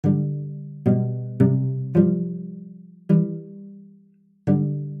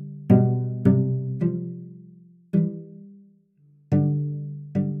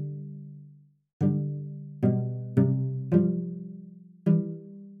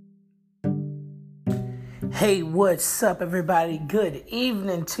Hey, what's up, everybody? Good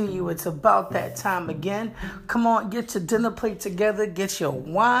evening to you. It's about that time again. Come on, get your dinner plate together, get your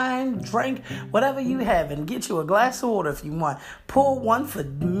wine, drink, whatever you have, and get you a glass of water if you want. Pour one for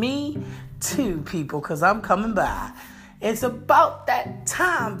me, too, people, because I'm coming by. It's about that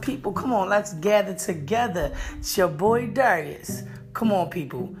time, people. Come on, let's gather together. It's your boy Darius. Come on,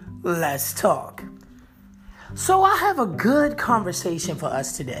 people, let's talk. So I have a good conversation for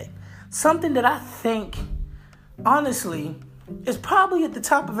us today. Something that I think, honestly, is probably at the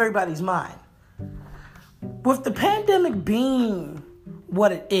top of everybody's mind. With the pandemic being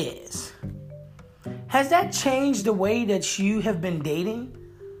what it is, has that changed the way that you have been dating?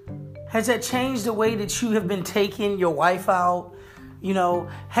 Has that changed the way that you have been taking your wife out?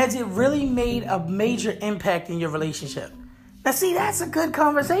 Has it really made a major impact in your relationship? Now, see, that's a good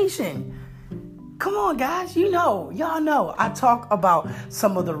conversation. Come on, guys. Y'all know I talk about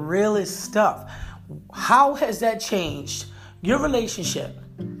some of the realest stuff. How has that changed your relationship?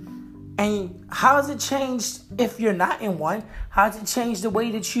 And how has it changed if you're not in one? How has it changed the way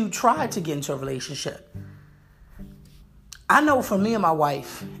that you try to get into a relationship? I know for me and my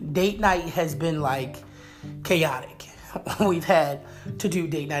wife, date night has been chaotic. We've had to do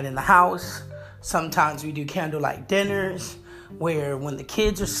date night in the house. Sometimes we do candlelight dinners where when the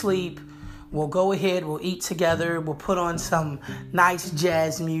kids are asleep, we'll go ahead, we'll eat together, we'll put on some nice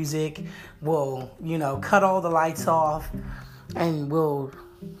jazz music, we'll, cut all the lights off, and we'll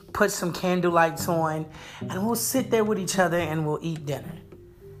put some candle lights on, and we'll sit there with each other and we'll eat dinner.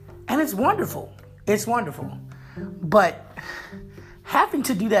 And it's wonderful. It's wonderful. But having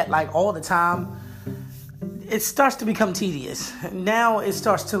to do that all the time, it starts to become tedious. Now it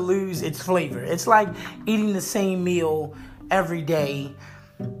starts to lose its flavor. It's like eating the same meal every day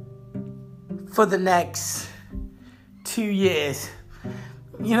for the next 2 years.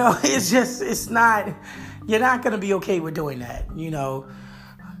 It's not, you're not going to be okay with doing that.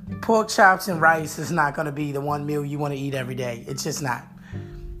 Pork chops and rice is not going to be the one meal you want to eat every day. It's just not.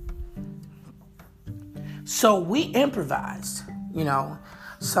 So we improvised,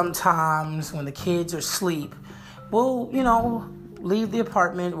 sometimes when the kids are asleep, we'll, leave the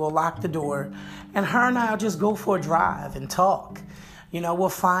apartment, we'll lock the door, and her and I'll just go for a drive and talk. We'll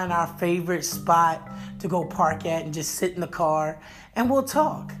find our favorite spot to go park at and just sit in the car and we'll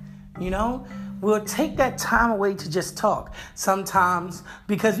talk. We'll take that time away to just talk. Sometimes,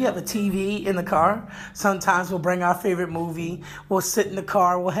 because we have a TV in the car, sometimes we'll bring our favorite movie. We'll sit in the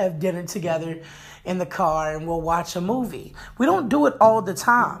car, we'll have dinner together in the car, and we'll watch a movie. We don't do it all the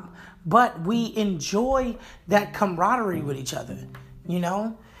time, but we enjoy that camaraderie with each other.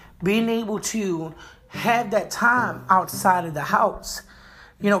 Being able to have that time outside of the house.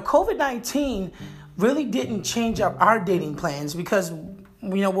 COVID-19 really didn't change up our dating plans because,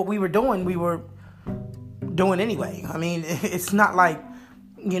 what we were doing anyway. I mean, it's not like,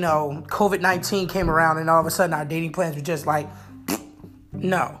 COVID-19 came around and all of a sudden our dating plans were just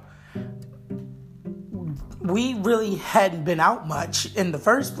no. We really hadn't been out much in the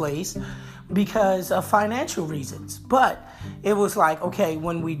first place because of financial reasons. But it was okay,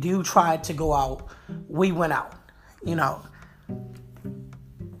 when we do try to go out, we went out.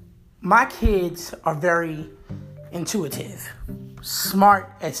 My kids are very intuitive,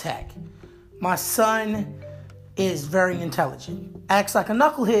 smart as heck. My son is very intelligent. Acts like a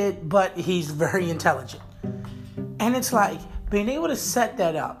knucklehead, but he's very intelligent. And it's being able to set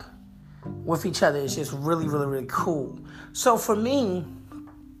that up with each other is just really, really, really cool. So for me,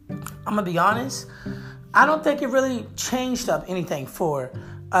 I'm going to be honest, I don't think it really changed up anything for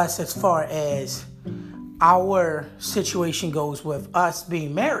us as far as our situation goes with us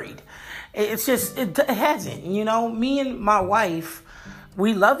being married. It's just, it hasn't. Me and my wife,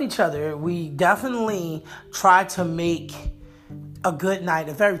 we love each other. We definitely try to make a good night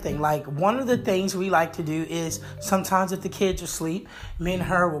of everything. One of the things we like to do is sometimes if the kids are asleep, me and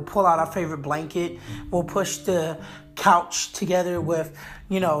her will pull out our favorite blanket. We'll push the couch together with,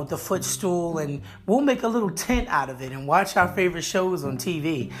 the footstool, and we'll make a little tent out of it and watch our favorite shows on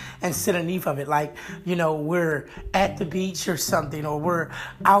TV and sit underneath of it we're at the beach or something, or we're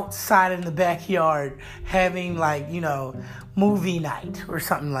outside in the backyard having movie night or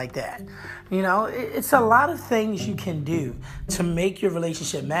something like that. It's a lot of things you can do to make your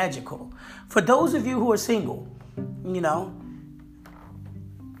relationship magical. For those of you who are single,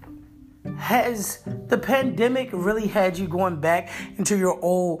 has the pandemic really had you going back into your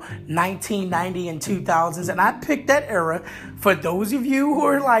old 1990 and 2000s? And I picked that era for those of you who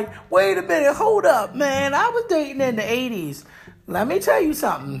are wait a minute, hold up, man. I was dating in the 80s. Let me tell you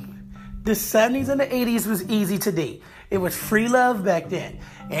something. The 70s and the 80s was easy to date. It was free love back then.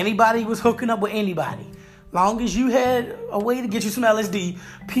 Anybody was hooking up with anybody. Long as you had a way to get you some LSD,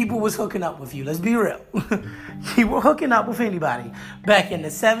 people was hooking up with you. Let's be real. You were hooking up with anybody back in the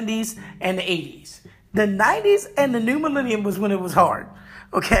 70s and the 80s. The 90s and the new millennium was when it was hard,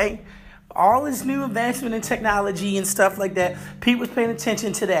 okay? All this new advancement in technology and stuff like that, people was paying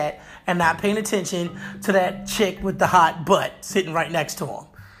attention to that and not paying attention to that chick with the hot butt sitting right next to them.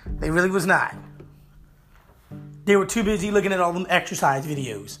 They really was not. They were too busy looking at all them exercise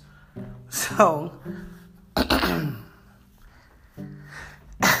videos. So,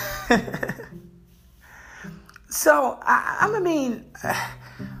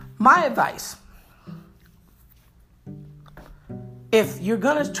 my advice, if you're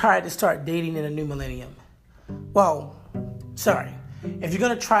going to try to start dating in a new millennium, if you're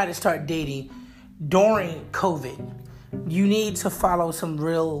going to try to start dating during COVID, you need to follow some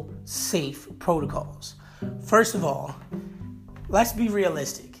real safe protocols. First of all, let's be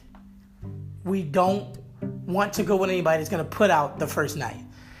realistic. We don't want to go with anybody that's going to put out the first night.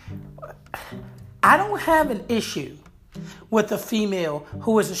 I don't have an issue with a female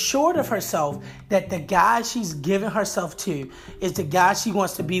who is assured of herself that the guy she's giving herself to is the guy she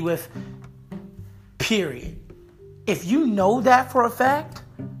wants to be with, period. If you know that for a fact,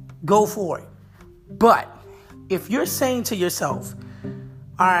 go for it. But if you're saying to yourself,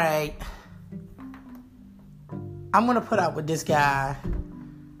 all right, I'm going to put out with this guy,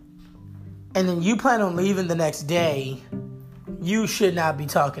 and then you plan on leaving the next day, you should not be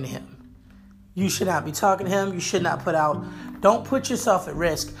talking to him. You should not be talking to him. You should not put out. Don't put yourself at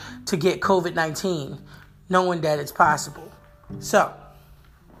risk to get COVID-19 knowing that it's possible. So,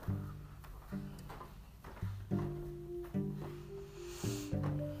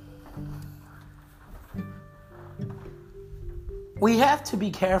 we have to be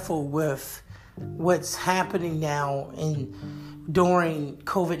careful with what's happening now during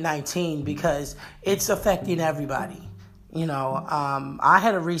COVID-19 because it's affecting everybody. I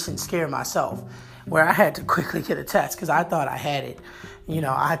had a recent scare myself where I had to quickly get a test because I thought I had it.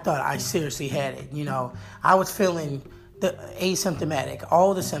 I thought I seriously had it. I was feeling the asymptomatic,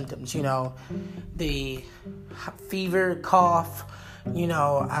 all the symptoms, the fever, cough,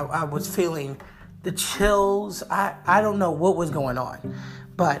 I was feeling the chills. I don't know what was going on,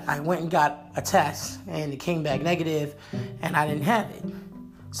 but I went and got a test and it came back negative and I didn't have it.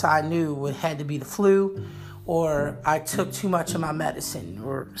 So I knew it had to be the flu or I took too much of my medicine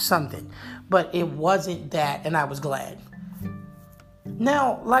or something. But it wasn't that, and I was glad.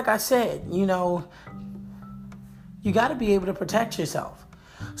 Now, like I said, you got to be able to protect yourself.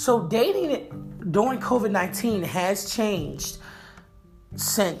 So dating during COVID-19 has changed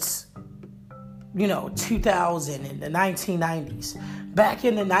since, 2000 and the 1990s. Back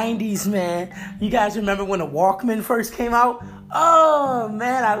in the 90s, man, you guys remember when the Walkman first came out? Oh,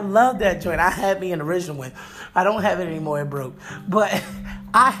 man, I love that joint. I had me an original one. I don't have it anymore. It broke. But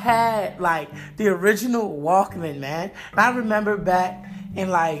I had, the original Walkman, man. And I remember back in,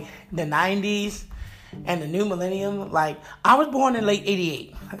 the 90s and the new millennium, I was born in late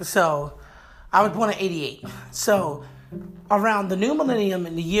 88. So, I was born in 88. So, around the new millennium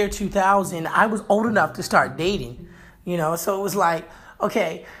in the year 2000, I was old enough to start dating. So it was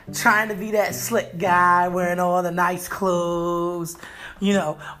okay, trying to be that slick guy, wearing all the nice clothes,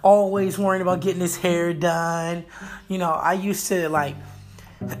 always worrying about getting his hair done. I used to,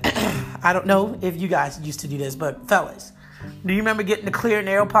 I don't know if you guys used to do this, but fellas, do you remember getting the clear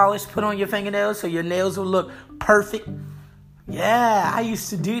nail polish put on your fingernails so your nails would look perfect? Yeah, I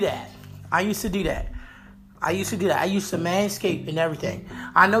used to do that. I used to manscape and everything.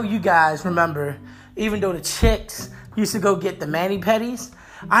 I know you guys remember, even though the chicks used to go get the mani-pedis,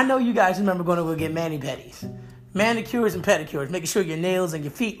 I know you guys remember going to go get mani-pedis. Manicures and pedicures, making sure your nails and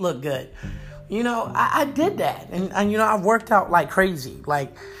your feet look good. I did that. And I've worked out like crazy.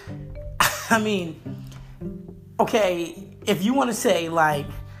 Okay, if you want to say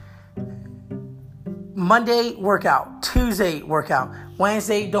Monday workout, Tuesday workout,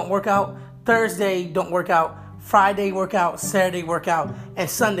 Wednesday don't work out, Thursday don't work out, Friday workout, Saturday workout, and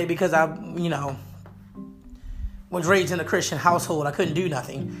Sunday because I, was raised in a Christian household. I couldn't do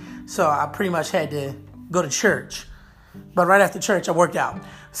nothing. So I pretty much had to go to church. But right after church, I worked out.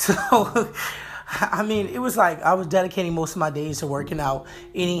 So, it was I was dedicating most of my days to working out,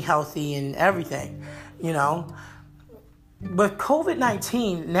 eating healthy and everything, But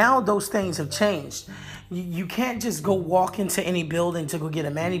COVID-19, now those things have changed. You can't just go walk into any building to go get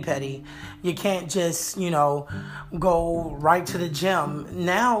a mani-pedi. You can't just, go right to the gym.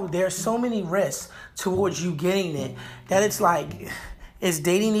 Now there's so many risks towards you getting it that it's is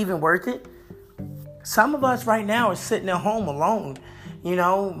dating even worth it? Some of us right now are sitting at home alone,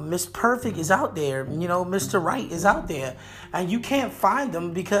 Miss Perfect is out there. Mr. Right is out there. And you can't find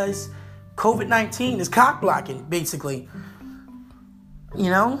them because COVID-19 is cock blocking, basically.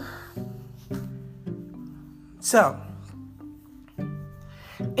 So,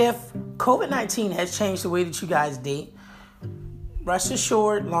 if COVID-19 has changed the way that you guys date, rest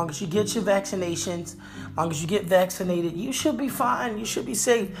assured, long as you get your vaccinations, long as you get vaccinated, you should be fine. You should be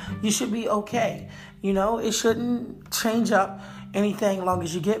safe. You should be okay. It shouldn't change up anything long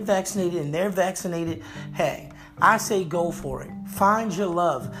as you get vaccinated and they're vaccinated. Hey, I say go for it. Find your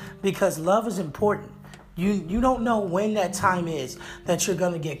love, because love is important. You don't know when that time is that you're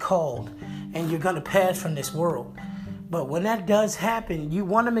going to get called and you're going to pass from this world. But when that does happen, you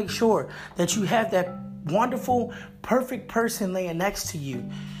want to make sure that you have that wonderful, perfect person laying next to you,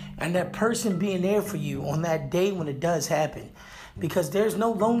 and that person being there for you on that day when it does happen. Because there's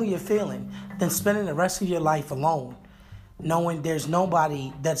no lonelier feeling than spending the rest of your life alone, knowing there's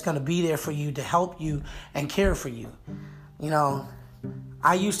nobody that's going to be there for you to help you and care for you.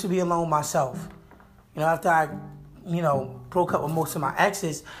 I used to be alone myself. After I, broke up with most of my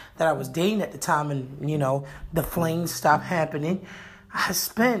exes that I was dating at the time, and, the flings stopped happening, I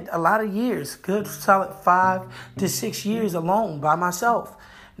spent a lot of years, good solid 5 to 6 years alone by myself,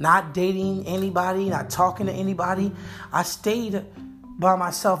 not dating anybody, not talking to anybody. I stayed by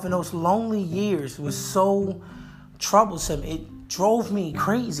myself, and those lonely years was so troublesome. It drove me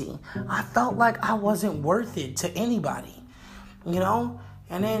crazy. I felt like I wasn't worth it to anybody,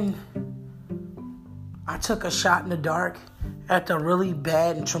 and then I took a shot in the dark after a really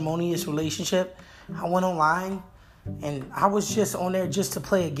bad and tremendous relationship. I went online, and I was just on there just to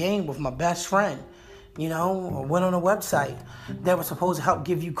play a game with my best friend. I went on a website that was supposed to help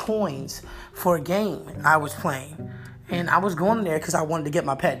give you coins for a game I was playing. And I was going there because I wanted to get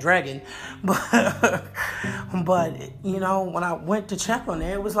my pet dragon. But when I went to check on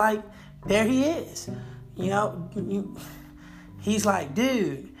there, it was like, there he is. He's like,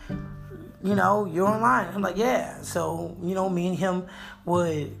 dude, you're online. I'm like, yeah. So, me and him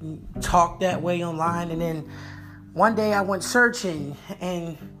would talk that way online. And then one day I went searching,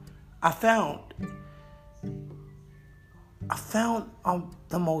 and I found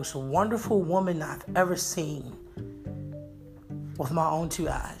the most wonderful woman I've ever seen with my own 2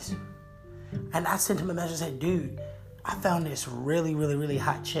 eyes. And I sent him a message and said, dude, I found this really, really, really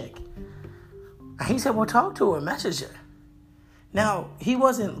hot chick. And he said, well, talk to her, message her. Now, he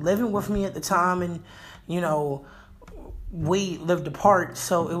wasn't living with me at the time, and, we lived apart,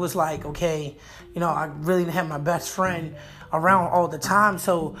 so it was like, okay, I really didn't have my best friend around all the time,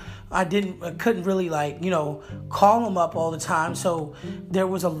 so I couldn't really call him up all the time, so there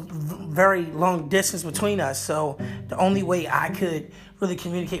was a very long distance between us, so the only way I could really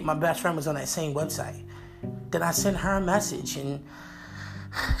communicate with my best friend was on that same website. Then I sent her a message, and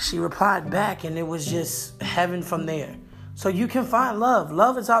she replied back, and it was just heaven from there. So you can find love.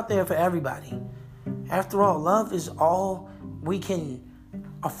 Love is out there for everybody. After all, love is all we can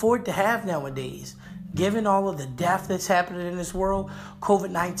afford to have nowadays. Given all of the death that's happening in this world,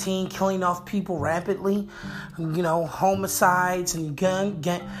 COVID-19 killing off people rapidly, homicides and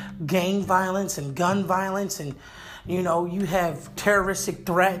gang violence and gun violence, and you have terroristic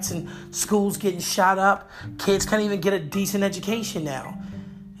threats and schools getting shot up. Kids can't even get a decent education now.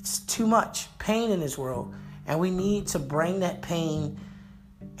 It's too much pain in this world. And we need to bring that pain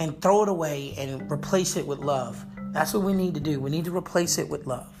and throw it away and replace it with love. That's what we need to do. We need to replace it with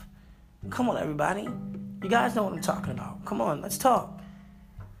love. Come on, everybody. You guys know what I'm talking about. Come on, let's talk.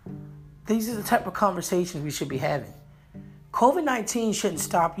 These are the type of conversations we should be having. COVID-19 shouldn't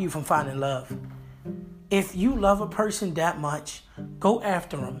stop you from finding love. If you love a person that much, go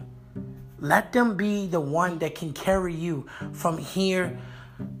after them. Let them be the one that can carry you from here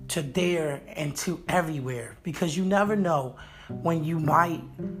to there and to everywhere, because you never know when you might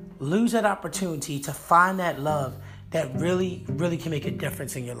lose that opportunity to find that love that really, really can make a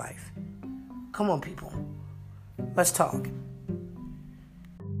difference in your life. Come on, people. Let's talk.